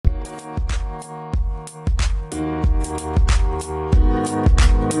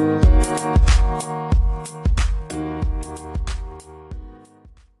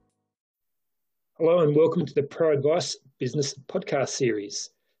Hello and welcome to the Pro Advice Business Podcast Series.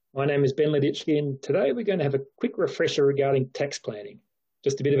 My name is Ben Leditsky and today we're going to have a quick refresher regarding tax planning.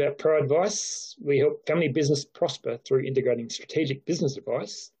 Just a bit about Pro Advice. We help family business prosper through integrating strategic business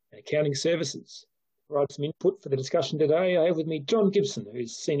advice and accounting services. To provide some input for the discussion today, I have with me John Gibson,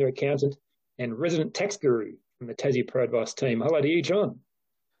 who's Senior Accountant and Resident Tax Guru from the Tassie Pro Advice team. Hello to you, John.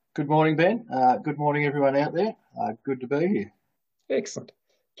 Good morning, Ben. Good morning, everyone out there. Good to be here. Excellent.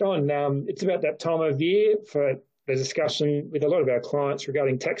 John, it's about that time of year for the discussion with a lot of our clients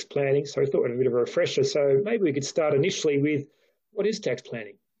regarding tax planning, so we thought we'd have a bit of a refresher. So maybe we could start initially with, what is tax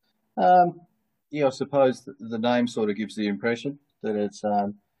planning? I suppose the name sort of gives the impression that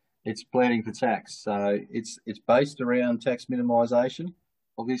it's planning for tax. So it's based around tax minimisation,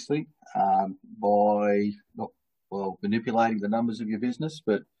 obviously, by manipulating the numbers of your business,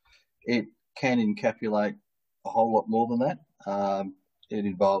 but it can encapsulate a whole lot more than that. It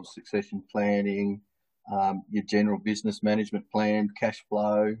involves succession planning, your general business management plan, cash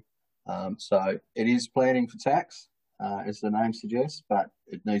flow. So it is planning for tax, as the name suggests, but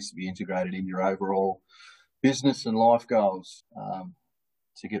it needs to be integrated in your overall business and life goals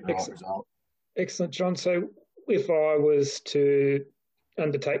to get the right result. Excellent, John. So if I was to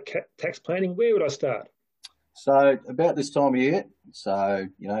undertake tax planning, where would I start? So about this time of year, so,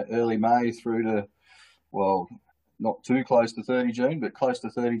 early May through to, not too close to 30 June, but close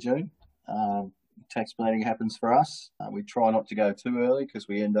to 30 June. Tax planning happens for us. We try not to go too early because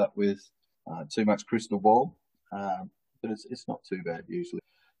we end up with too much crystal ball, but it's not too bad usually.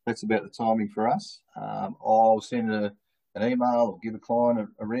 That's about the timing for us. I'll send an email or give a client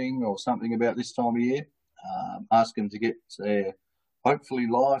a ring or something about this time of year, ask them to get their hopefully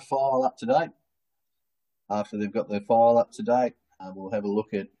live file up to date. After they've got their file up to date, we'll have a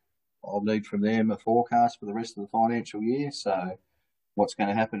look at, I'll need from them a forecast for the rest of the financial year. So what's going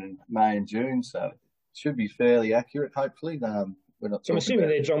to happen in May and June. So it should be fairly accurate, hopefully. So I'm assuming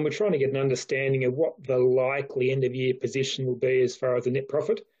there, John, we're trying to get an understanding of what the likely end of year position will be as far as the net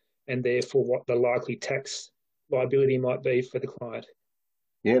profit and therefore what the likely tax liability might be for the client.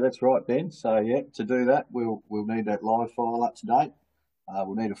 Yeah, that's right, Ben. So to do that, we'll need that live file up to date.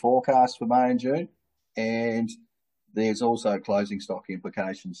 We'll need a forecast for May and June, and there's also closing stock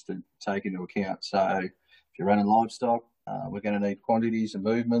implications to take into account. So if you're running livestock, we're going to need quantities and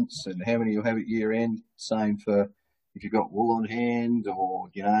movements and how many you'll have at year end. Same for if you've got wool on hand or,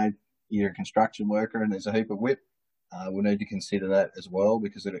 you're a construction worker and there's a heap of WIP. We'll need to consider that as well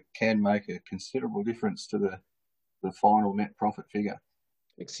because it can make a considerable difference to the final net profit figure.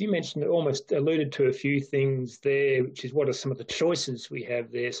 So you mentioned, almost alluded to a few things there, which is what are some of the choices we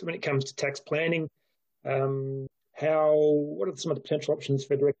have there. So when it comes to tax planning, what are some of the potential options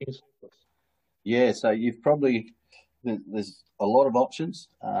for directing a surplus? Yeah, so there's a lot of options.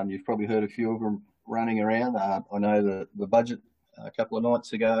 You've probably heard a few of them running around. I know the budget a couple of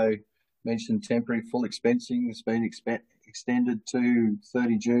nights ago mentioned temporary full expensing has been extended to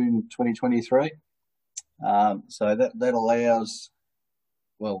 30 June 2023. So that allows,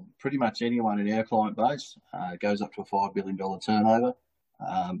 pretty much anyone in our client base, it goes up to a $5 billion turnover,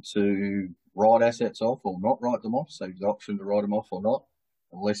 to write assets off or not write them off. So you've the option to write them off or not,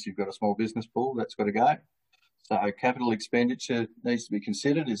 unless you've got a small business pool, that's got to go. So capital expenditure needs to be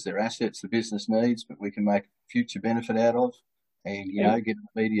considered. Is there assets the business needs, but we can make future benefit out of and, get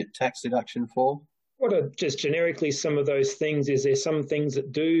immediate tax deduction for? What are just generically some of those things? Is there some things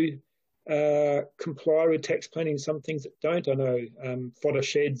that do comply with tax planning, some things that don't? I know fodder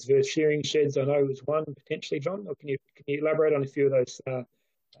sheds versus shearing sheds, I know is one potentially, John. Or can you elaborate on a few of those So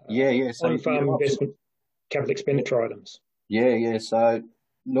on-farm investment capital expenditure items? Yeah. So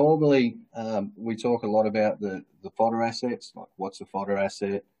normally we talk a lot about the fodder assets, like what's a fodder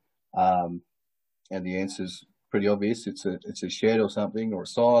asset? And the answer's pretty obvious. It's a shed or something, or a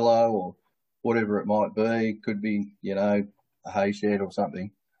silo or whatever it might be. Could be, a hay shed or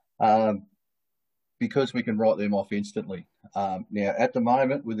something. Because we can write them off instantly. Now, at the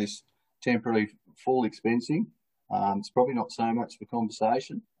moment, with this temporary full expensing, it's probably not so much for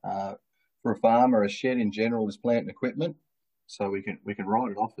conversation. For a farmer, a shed in general is plant and equipment, so we can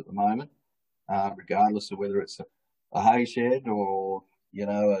write it off at the moment, regardless of whether it's a hay shed or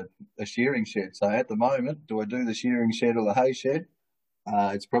a shearing shed. So at the moment, do I do the shearing shed or the hay shed?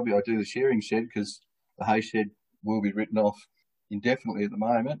 It's probably I do the shearing shed because the hay shed will be written off indefinitely at the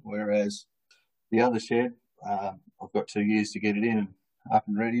moment, whereas the other shed, I've got 2 years to get it in and up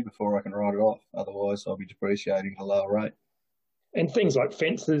and ready before I can write it off. Otherwise, I'll be depreciating at a lower rate. And things like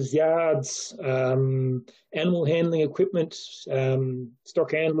fences, yards, animal handling equipment,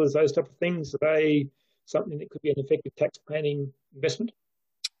 stock handlers, those type of things, are they something that could be an effective tax planning investment?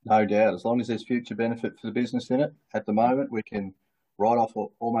 No doubt. As long as there's future benefit for the business in it, at the moment we can write off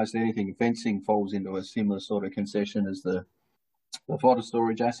almost anything. Fencing falls into a similar sort of concession as the fodder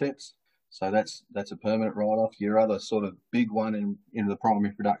storage assets. So that's a permanent write-off. Your other sort of big one in the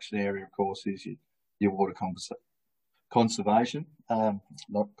primary production area, of course, is your water conservation,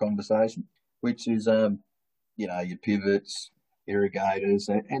 not conversation, which is your pivots, irrigators,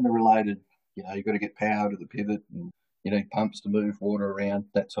 and the related. You've got to get power to the pivot, and you need pumps to move water around,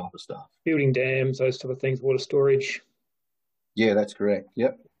 that type of stuff. Building dams, those type of things, water storage. Yeah, that's correct.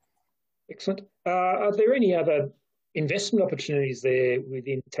 Yep. Excellent. Are there any other investment opportunities there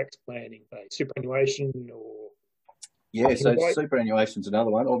within tax planning, say superannuation or? Yeah, so superannuation's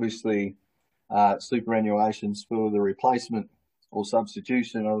another one. Obviously, superannuation's for the replacement or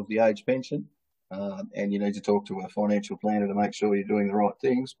substitution of the age pension, and you need to talk to a financial planner to make sure you're doing the right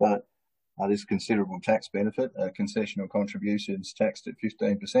things. But there's considerable tax benefit. Concessional contributions taxed at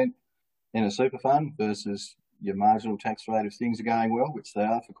 15% in a super fund versus your marginal tax rate if things are going well, which they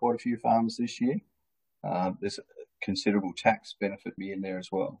are for quite a few farmers this year. There's a considerable tax benefit in there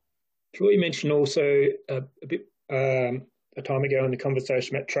as well. Troy, you mentioned also a bit a time ago in the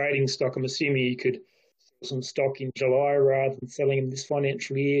conversation about trading stock. I'm assuming you could sell some stock in July rather than selling them this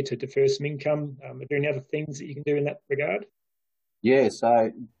financial year to defer some income. Are there any other things that you can do in that regard? Yeah,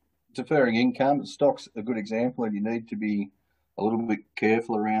 so deferring income, stock's a good example, and you need to be a little bit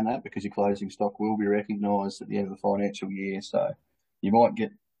careful around that because your closing stock will be recognised at the end of the financial year. So you might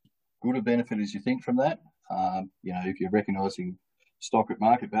get good a benefit as you think from that. If you're recognising stock at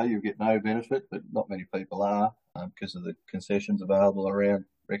market value, you get no benefit, but not many people are because of the concessions available around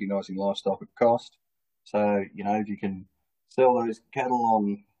recognising livestock at cost. So, if you can sell those cattle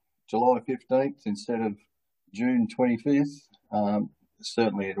on July 15th instead of June 25th,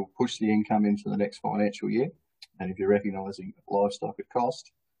 certainly it'll push the income into the next financial year. And if you're recognising livestock at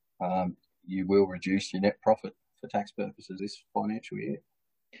cost, you will reduce your net profit for tax purposes this financial year.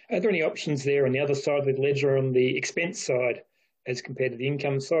 Are there any options there on the other side of the ledger on the expense side as compared to the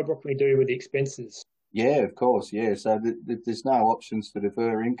income side? What can we do with the expenses? Yeah, of course, yeah. So there's no options to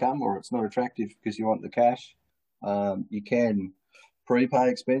defer income, or it's not attractive because you want the cash. You can prepay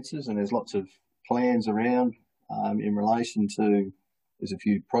expenses, and there's lots of plans around in relation to, there's a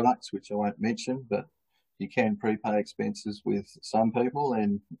few products which I won't mention, but you can prepay expenses with some people,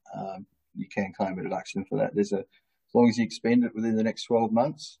 and you can claim a deduction for that. As long as you expend it within the next 12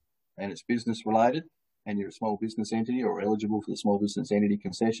 months and it's business related and you're a small business entity or eligible for the small business entity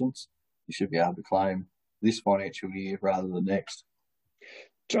concessions, you should be able to claim this financial year rather than next.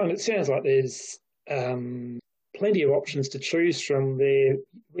 John, it sounds like there's plenty of options to choose from there.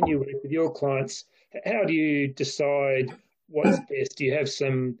 When you work with your clients, how do you decide what's best? Do you have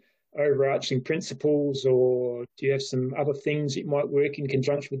some overarching principles, or do you have some other things that might work in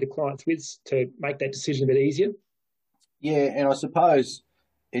conjunction with the clients with to make that decision a bit easier? Yeah, and I suppose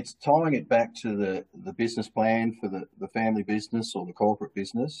it's tying it back to the business plan for the family business or the corporate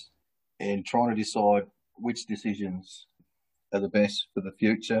business, and trying to decide which decisions are the best for the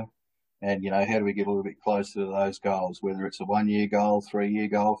future. And, how do we get a little bit closer to those goals, whether it's a 1-year goal, 3-year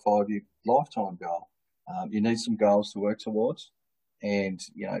goal, 5-year lifetime goal. You need some goals to work towards, and,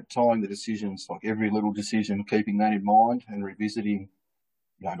 tying the decisions, like every little decision, keeping that in mind and revisiting,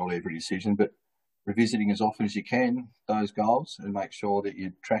 not every decision, but revisiting as often as you can those goals and make sure that you're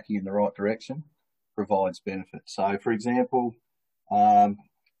tracking in the right direction provides benefit. So, for example, I've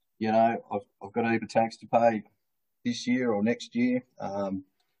got a heap of tax to pay this year or next year, and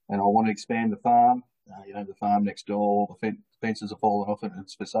I want to expand the farm. The farm next door, the fences are falling off it and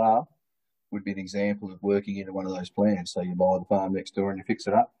it's for sale, would be an example of working into one of those plans. So you buy the farm next door and you fix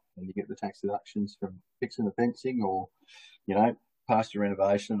it up, and you get the tax deductions from fixing the fencing or, pasture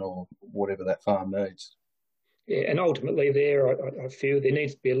renovation or whatever that farm needs. Yeah, and ultimately there, I feel there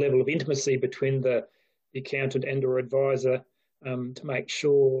needs to be a level of intimacy between the accountant and or advisor to make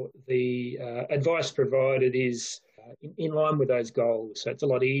sure the advice provided is in line with those goals. So it's a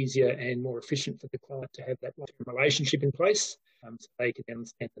lot easier and more efficient for the client to have that long-term relationship in place, so they can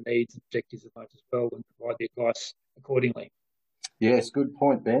understand the needs and objectives of life as well and provide the advice accordingly. Yes, good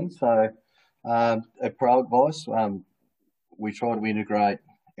point, Ben. So at Pro Advice, we try to integrate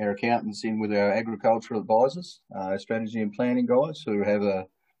our accountants in with our agricultural advisors, strategy and planning guys who have a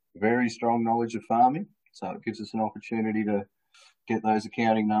very strong knowledge of farming. So it gives us an opportunity to get those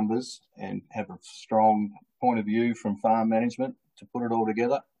accounting numbers and have a strong point of view from farm management to put it all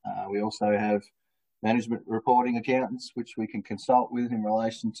together. We also have management reporting accountants, which we can consult with in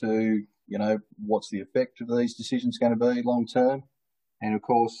relation to, what's the effect of these decisions going to be long term. And of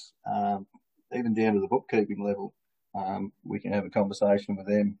course, even down to the bookkeeping level, we can have a conversation with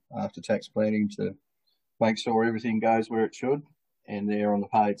them after tax planning to make sure everything goes where it should, and they're on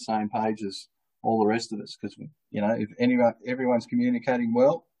the same page as all the rest of us. Because if everyone's communicating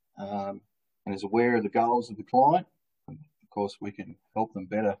well and is aware of the goals of the client, of course we can help them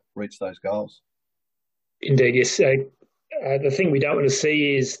better reach those goals. Indeed, yes. The thing we don't want to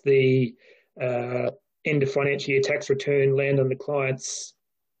see is the end of financial year tax return land on the client's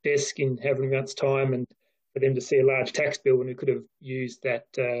desk in however many months' time, and for them to see a large tax bill when we could have used that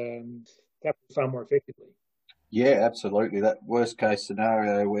capital far more effectively. Yeah, absolutely. That worst case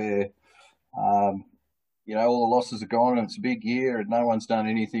scenario where all the losses are gone and it's a big year and no one's done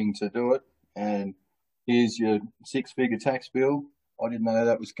anything to do it, and here's your 6-figure tax bill. I didn't know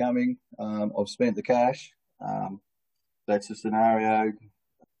that was coming. I've spent the cash. That's a scenario.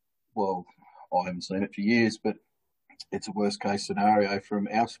 Well, I haven't seen it for years, but it's a worst case scenario from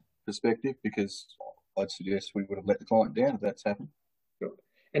our perspective, because I'd suggest we would have let the client down if that's happened. Sure.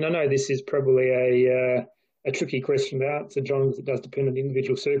 And I know this is probably a tricky question to answer, John, because it does depend on the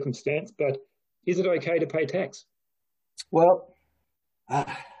individual circumstance, but is it okay to pay tax? Well,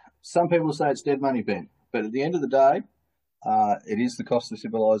 some people say it's dead money, Ben, but at the end of the day, it is the cost of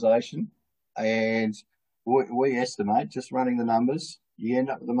civilization, and we estimate, just running the numbers, you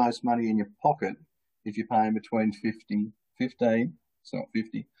end up with the most money in your pocket if you're paying between 15 and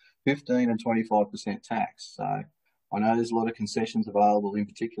 25% tax. So I know there's a lot of concessions available, in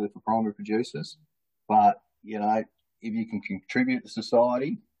particular for primary producers, but if you can contribute to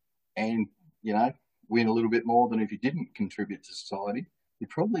society and win a little bit more than if you didn't contribute to society, you're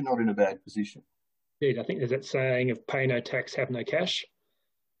probably not in a bad position. Indeed, I think there's that saying of pay no tax, have no cash.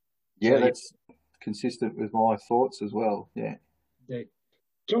 Yeah, that's consistent with my thoughts as well. Yeah. Indeed.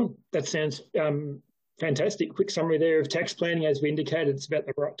 John, that sounds fantastic. Quick summary there of tax planning. As we indicated, it's about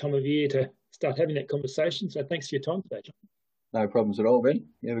the right time of year to start having that conversation. So thanks for your time today, John. No problems at all, Ben.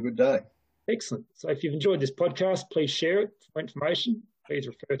 You have a good day. Excellent. So if you've enjoyed this podcast, please share it. For information, please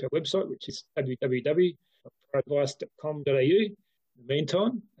refer to our website, which is www.proadvice.com.au. In the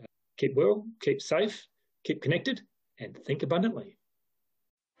meantime, keep well, keep safe, keep connected, and think abundantly.